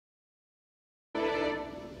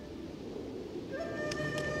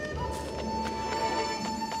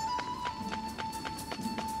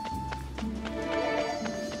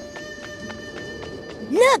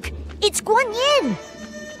It's Guan Yin!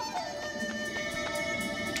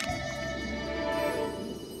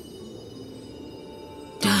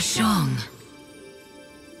 Dashong.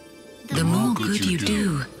 The more good you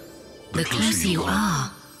do, the closer you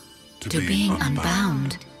are to being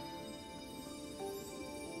unbound.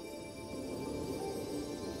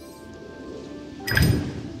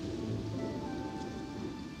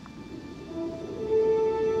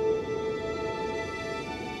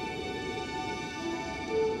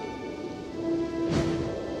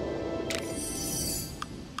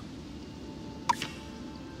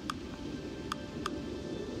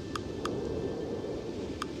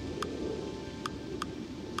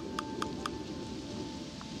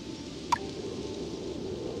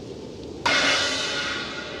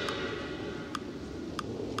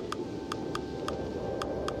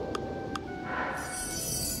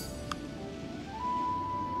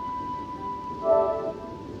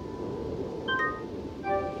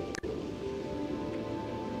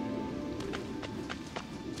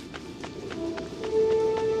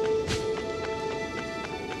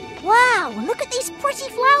 Wow, look at these pretty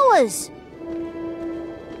flowers!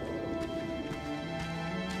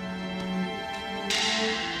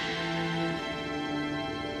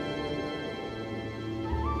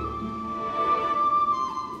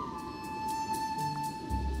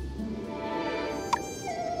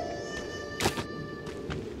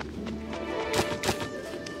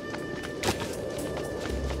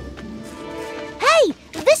 Hey,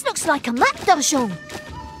 this looks like a map, Dashong.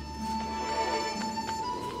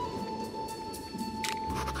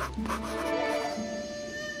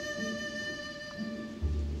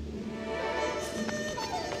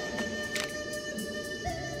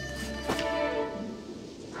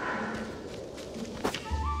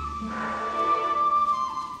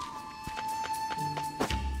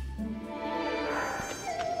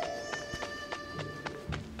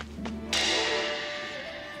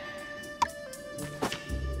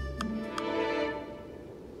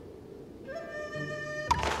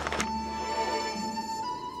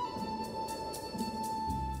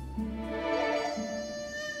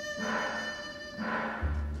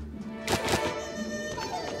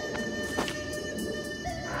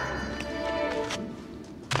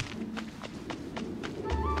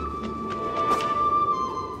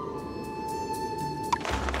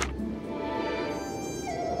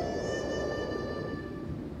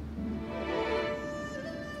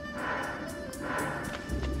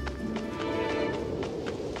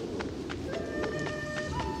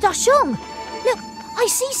 Dashong, look, I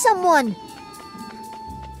see someone.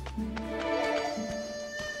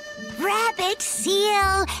 Rabbit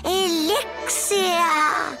seal elixir.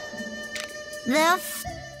 The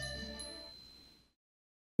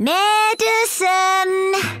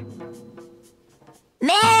medicine.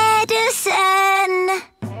 Medicine.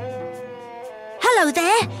 Hello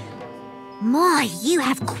there. My, you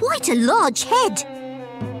have quite a large head.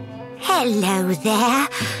 Hello there.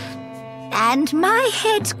 And my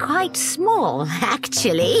head's quite small,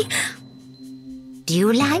 actually. Do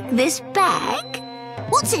you like this bag?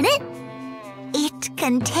 What's in it? It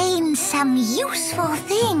contains some useful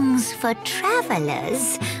things for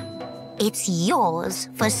travelers. It's yours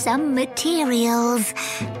for some materials.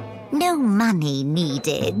 No money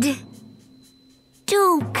needed.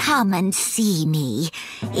 Do come and see me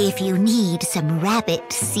if you need some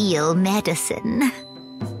rabbit seal medicine.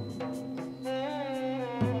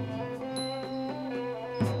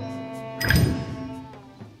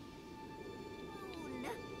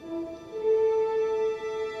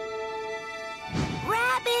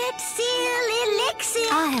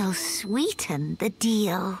 I'll sweeten the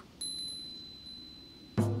deal.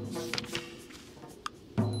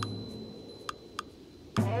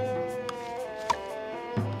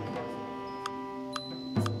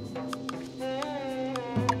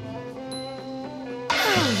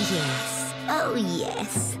 Oh, yes. Oh,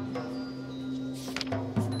 yes.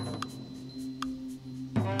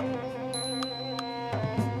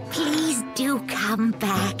 Please do come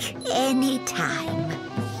back anytime.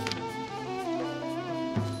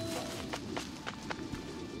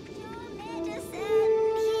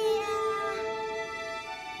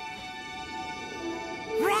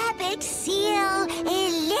 Rabbit seal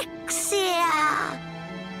elixir.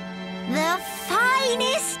 The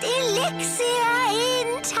finest elixir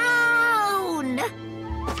in town.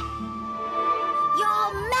 Your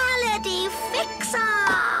malady fixer.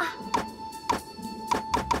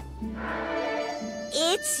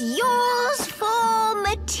 It's yours for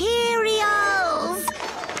materials.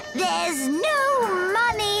 There's no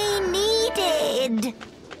money needed.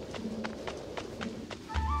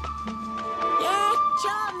 Get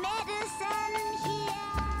your medicine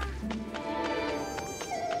here.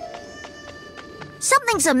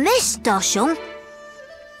 Something's amiss, Dachshund.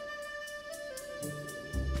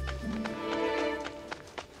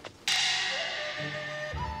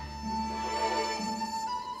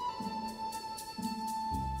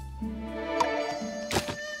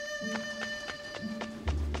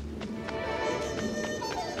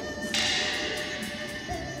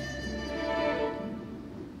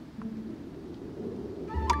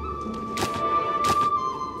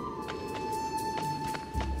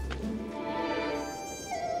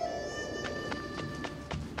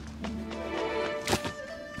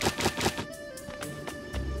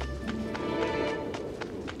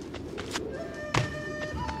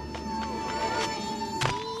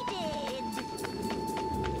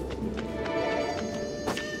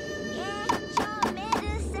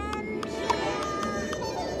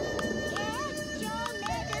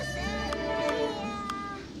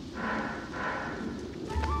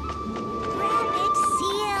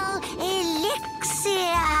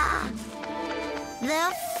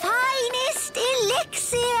 The finest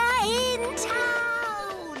elixir in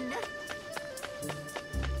town!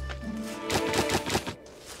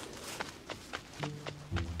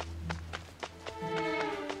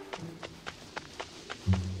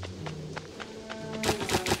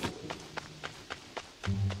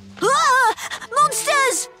 Ah!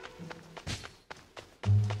 Monsters!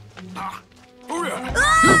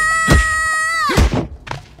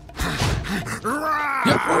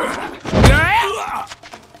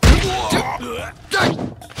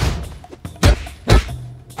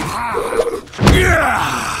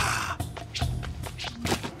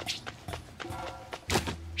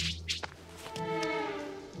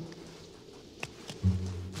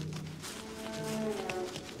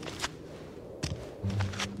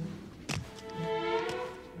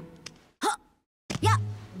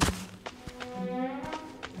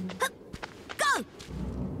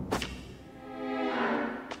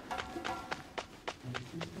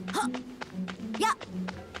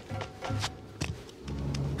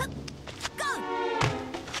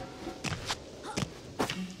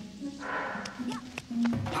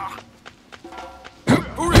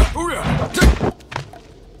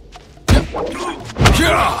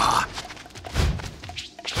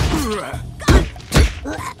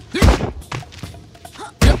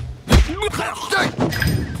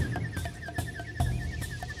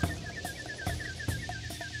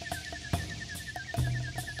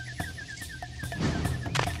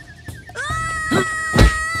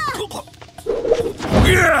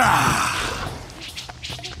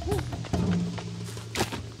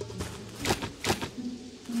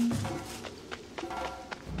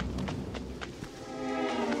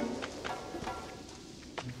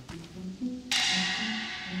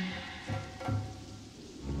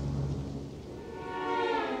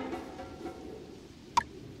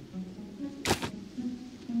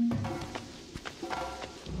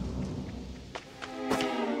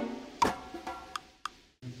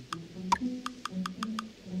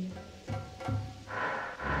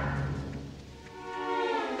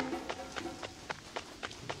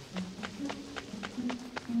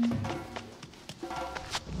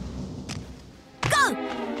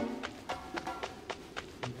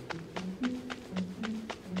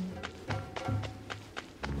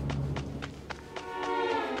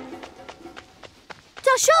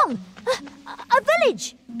 Dachshund! A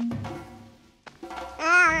village!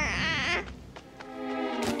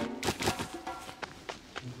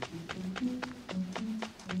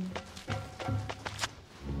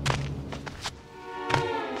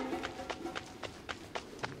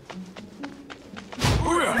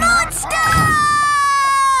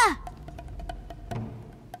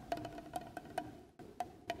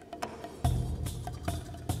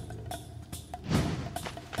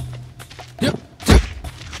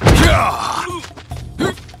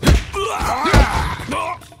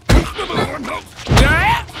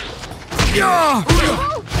 Yeah!